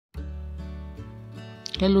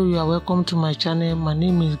Hello, you are welcome to my channel. My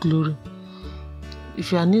name is Glory.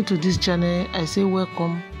 If you are new to this channel, I say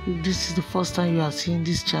welcome. If this is the first time you are seeing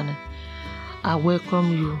this channel, I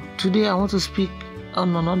welcome you. Today I want to speak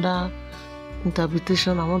on another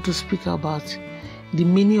interpretation. I want to speak about the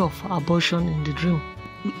meaning of abortion in the dream.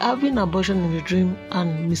 Having abortion in the dream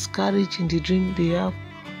and miscarriage in the dream, they have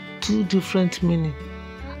two different meanings.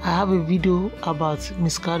 I have a video about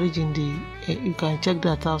miscarriage in the you can check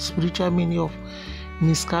that out, spiritual meaning of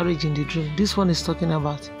miscarriage in the dream. This one is talking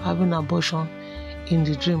about having abortion in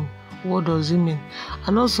the dream. What does it mean?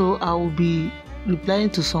 And also I will be replying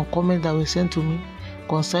to some comments that were sent to me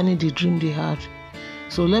concerning the dream they had.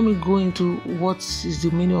 So let me go into what is the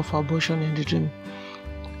meaning of abortion in the dream.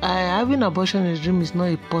 Having abortion in the dream is not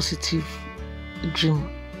a positive dream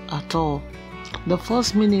at all. The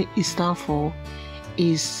first meaning it stands for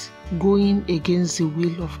is going against the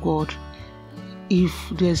will of God. If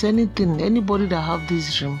there's anybody that have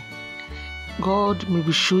this dream, God may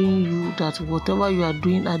be showing you that whatever you are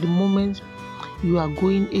doing at the moment, you are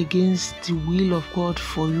going against the will of God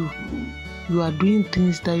for you. You are doing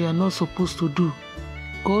things that you are not supposed to do.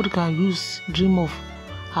 God can use dream of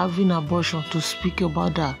having abortion to speak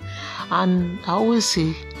about that. And I always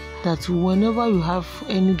say that whenever you have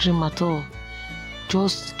any dream at all,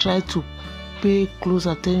 just try to pay close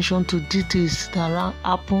attention to details that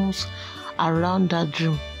happens around that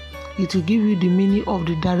dream. It will give you the meaning of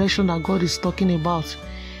the direction that God is talking about.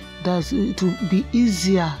 That it will be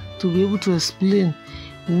easier to be able to explain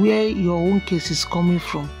where your own case is coming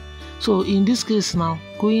from. So in this case now,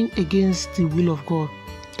 going against the will of God,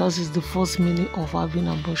 that is the first meaning of having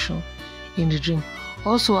abortion in the dream.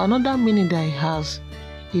 Also, another meaning that it has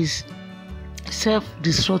is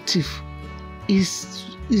self-destructive. Is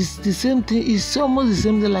the same thing. It's almost the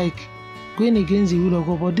same thing like going against the will of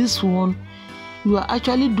God, but this one, you are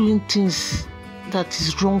actually doing things that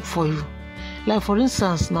is wrong for you. Like for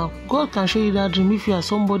instance, now God can show you that dream. If you are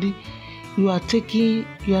somebody, you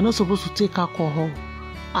are not supposed to take alcohol,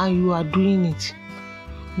 and you are doing it.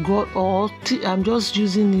 I'm just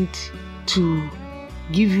using it to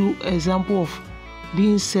give you an example of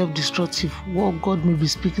being self-destructive, what God may be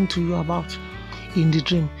speaking to you about in the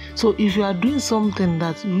dream. So if you are doing something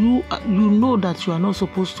that you know that you are not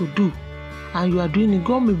supposed to do, and you are doing it,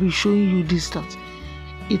 God may be showing you this, that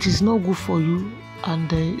it is not good for you, and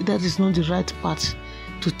that is not the right path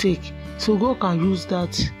to take. So God can use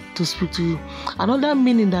that to speak to you. Another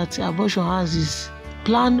meaning that abortion has is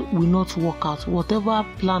plan will not work out. Whatever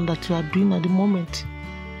plan that you are doing at the moment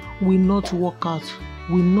will not work out,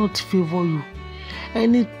 will not favor you.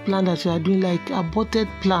 Any plan that you are doing, like aborted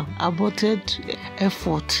plan, aborted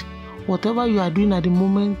effort, whatever you are doing at the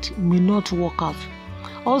moment may not work out.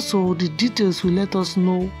 Also, the details will let us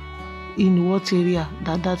know in what area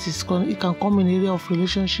that is. It can come in area of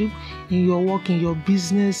relationship, in your work, in your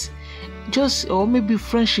business, or maybe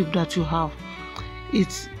friendship that you have.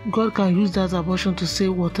 God can use that abortion to say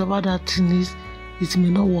whatever that thing is, it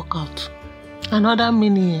may not work out. Another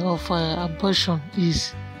meaning of abortion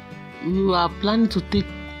is you are planning to take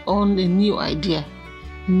on a new idea,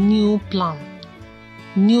 new plan,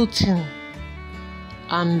 new thing,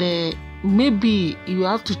 and maybe you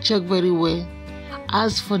have to check very well,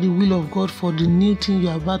 ask for the will of God for the new thing you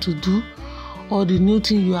are about to do, or the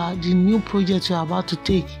new project you are about to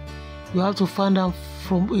take. You have to find out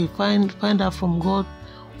from God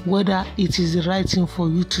whether it is the right thing for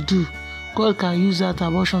you to do. God can use that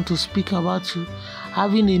abortion to speak about you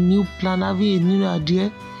having a new plan, having a new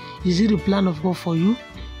idea. Is it the plan of God for you?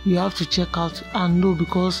 You have to check out and know,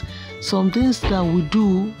 because some things that we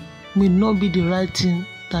do may not be the right thing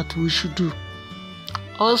that we should do.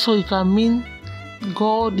 Also, it can mean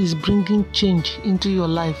God is bringing change into your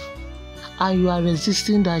life and you are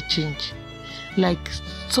resisting that change. Like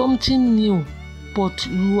something new, but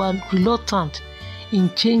you are reluctant in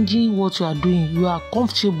changing what you are doing. You are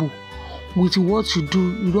comfortable with what you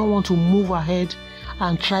do. You don't want to move ahead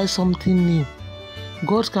and try something new.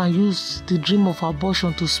 God can use the dream of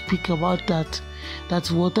abortion to speak about that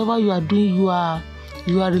whatever you are doing, you are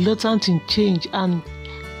reluctant in change, and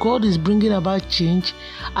God is bringing about change,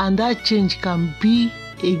 and that change can be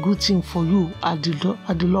a good thing for you at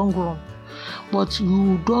the long run. But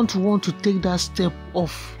you don't want to take that step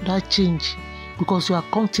of that change because you are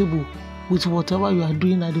comfortable with whatever you are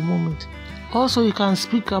doing at the moment. Also, you can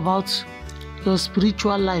speak about your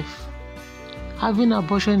spiritual life. Having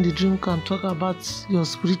abortion in the dream can talk about your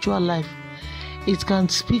spiritual life. It can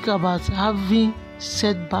speak about having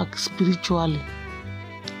setback spiritually.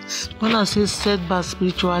 When I say setback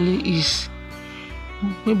spiritually, is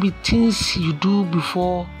maybe things you do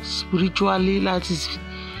before spiritually, that is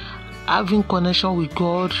having connection with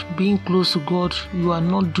God, being close to God, you are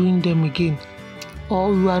not doing them again,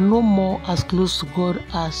 or you are no more as close to God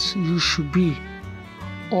as you should be,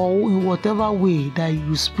 or in whatever way that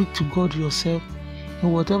you speak to God yourself,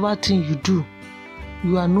 in whatever thing you do,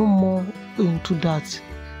 you are no more into that.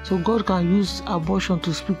 So God can use abortion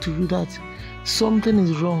to speak to you that something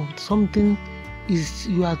is wrong, something is,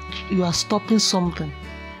 you are stopping something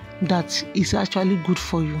that is actually good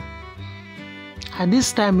for you. At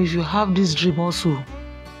this time, if you have this dream also,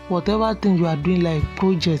 whatever thing you are doing like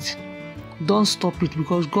project, don't stop it,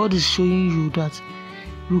 because God is showing you that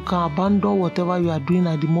you can abandon whatever you are doing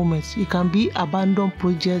at the moment. It can be abandon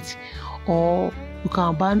project, or you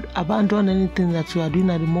can abandon anything that you are doing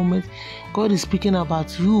at the moment. God is speaking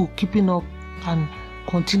about you keeping up and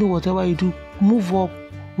continue whatever you do. Move up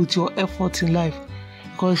with your efforts in life,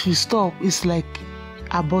 because if you stop, it's like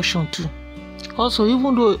abortion too. Also,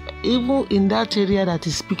 even in that area that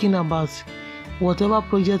is speaking about whatever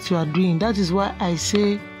project you are doing, that is why I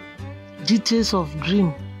say details of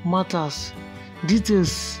dream matters.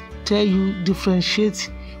 Details tell you, differentiate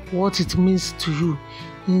what it means to you.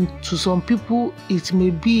 To some people, it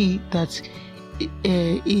may be that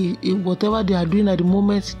whatever they are doing at the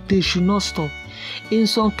moment, they should not stop. In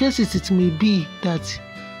some cases, it may be that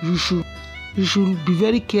you should be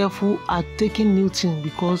very careful at taking new things,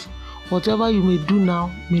 because whatever you may do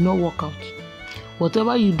now may not work out.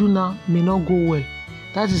 Whatever you do now may not go well.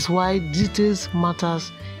 That is why details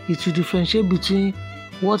matters. It will differentiate between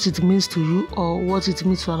what it means to you or what it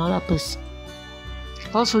means to another person.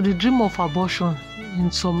 Also, the dream of abortion,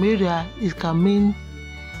 in some area, it can mean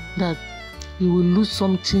that you will lose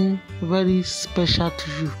something very special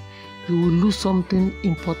to you. You will lose something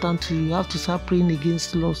important to you. You have to start praying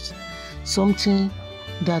against loss. Something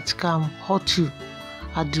that can hurt you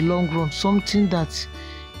at the long run, something that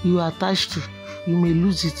you are attached to, you may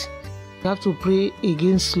lose it. You have to pray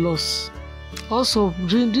against loss. Also,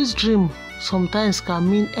 this dream sometimes can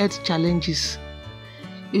mean health challenges.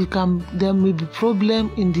 There may be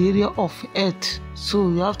problem in the area of health, so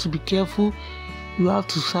you have to be careful. You have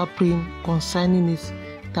to start praying concerning it,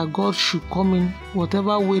 that God should come in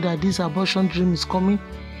whatever way that this abortion dream is coming,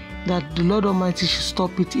 that the Lord Almighty should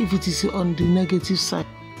stop it if it is on the negative side.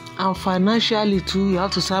 And financially too, you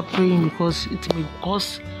have to start praying, because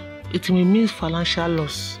it may mean financial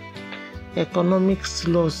loss, economic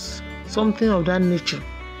loss, something of that nature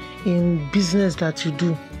in business that you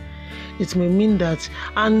do. It may mean that.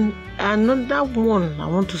 And another one I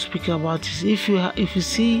want to speak about is if you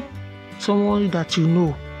see someone that you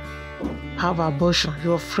know have abortion,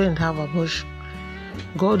 your friend have abortion,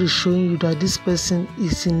 God is showing you that this person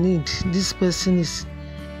is in need. This person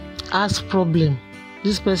has problem.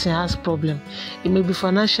 This person has problem. It may be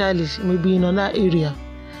financially, it may be in another area.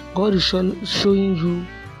 God is showing you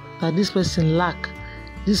that this person lack.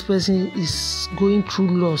 This person is going through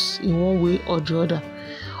loss in one way or the other.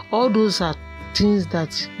 All those are things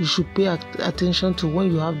that you should pay attention to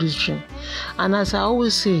when you have this dream. And as I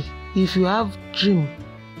always say, if you have dream,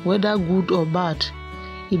 whether good or bad,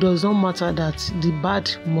 it does not matter that the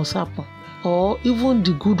bad must happen, or even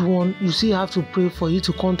the good one, you still have to pray for it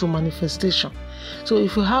to come to manifestation. So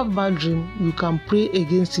if you have bad dream, you can pray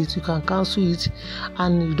against it, you can cancel it,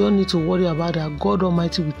 and you don't need to worry about that. God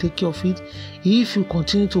Almighty will take care of it if you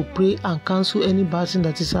continue to pray and cancel any bad thing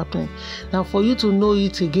that is happening. Now, for you to know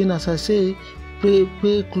it again, as I say,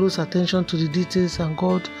 pay close attention to the details, and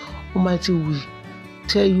God Almighty will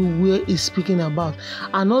tell you where He's speaking about.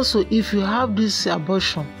 And also, if you have this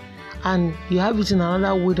abortion and you have it in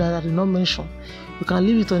another way that I did not mention, you can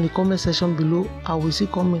leave it on the comment section below. I will see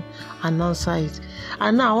comment and answer it.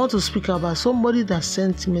 And now I want to speak about somebody that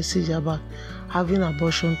sent message about having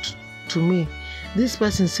abortion to me. This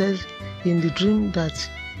person said in the dream that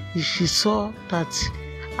she saw that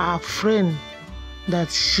her friend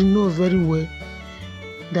that she knows very well,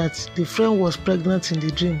 that the friend was pregnant in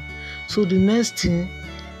the dream. So the next thing,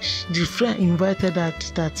 the friend invited her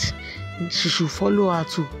that she should follow her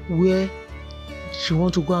to where she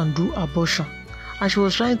wants to go and do abortion. And she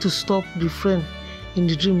was trying to stop the friend in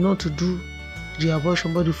the dream not to do the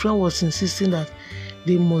abortion, but the friend was insisting that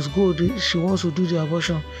they must go. She wants to do the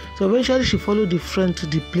abortion. So eventually she followed the friend to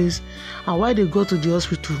the place, and while they got to the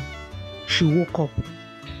hospital, she woke up.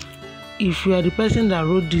 If you are the person that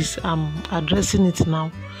wrote this, I'm addressing it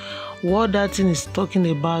now. What that thing is talking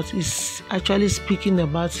about is actually speaking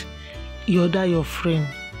about your friend.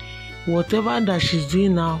 Whatever that she's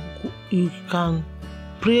doing now, you can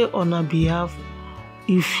pray on her behalf.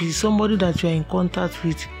 If she's somebody that you are in contact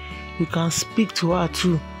with, you can speak to her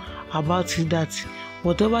too about it, that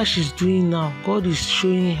whatever she's doing now, God is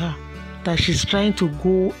showing her that she's trying to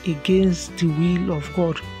go against the will of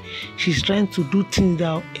God. She's trying to do things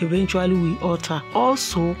that eventually will hurt her.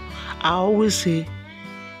 Also, I always say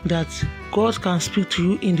that God can speak to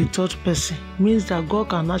you in the third person. Means that God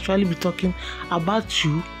can actually be talking about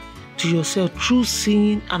you to yourself through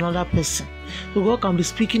seeing another person. So God can be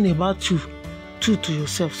speaking about you too to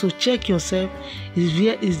yourself. So check yourself.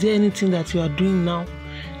 Is there anything that you are doing now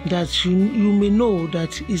that you may know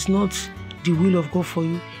that is not the will of God for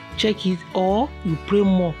you? Check it, or you pray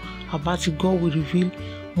more about it. God will reveal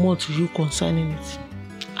more to you concerning it.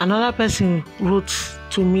 Another person wrote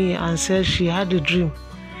to me and said she had a dream.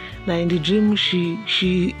 That in the dream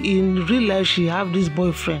she in real life she have this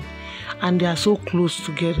boyfriend and they are so close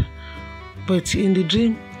together. But in the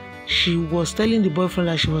dream, she was telling the boyfriend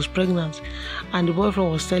that she was pregnant, and the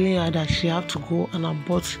boyfriend was telling her that she had to go and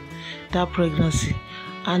abort that pregnancy.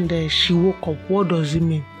 And she woke up. What does it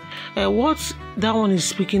mean? What that one is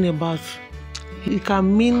speaking about, it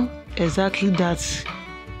can mean exactly that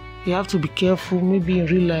you have to be careful. Maybe in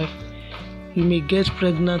real life, you may get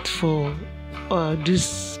pregnant for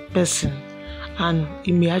this person, and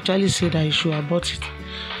he may actually say that you should abort it.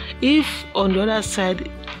 If on the other side,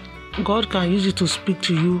 God can use it to speak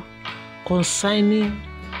to you concerning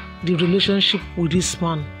the relationship with this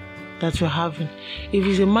man that you're having. If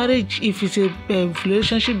it's a marriage, if it's a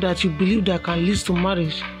relationship that you believe that can lead to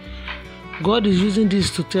marriage, God is using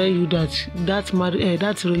this to tell you that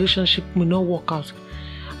that relationship may not work out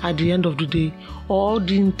at the end of the day, or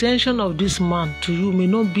the intention of this man to you may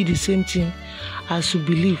not be the same thing as you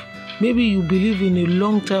believe. Maybe you believe in a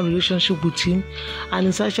long-term relationship with him and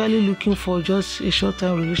he's actually looking for just a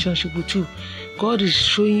short-term relationship with you. God is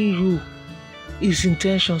showing you his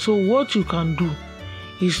intention. So what you can do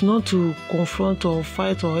is not to confront or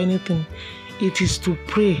fight or anything. It is to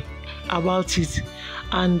pray about it,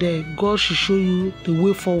 and God should show you the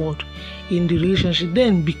way forward in the relationship.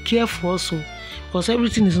 Then be careful also, because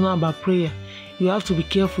everything is not about prayer. You have to be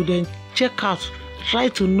careful. Then check out, try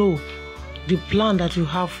to know the plan that you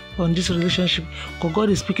have on this relationship, because God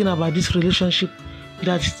is speaking about this relationship,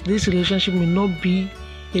 that this relationship may not be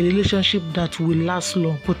a relationship that will last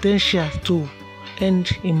long, potential to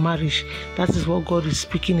end in marriage. That is what God is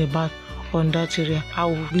speaking about on that area. I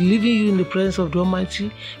will be leaving you in the presence of the Almighty.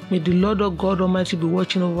 May the Lord of God Almighty be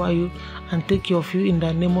watching over you and take care of you in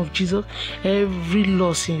the name of Jesus. Every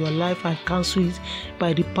loss in your life, I cancel it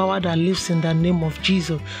by the power that lives in the name of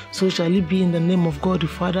Jesus. So shall it be in the name of God the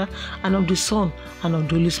Father, and of the Son, and of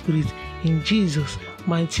the Holy Spirit. In Jesus'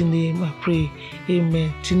 mighty name I pray.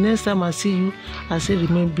 Amen. Till next time I see you, I say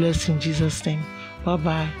remain blessed in Jesus' name.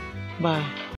 Bye-bye. Bye.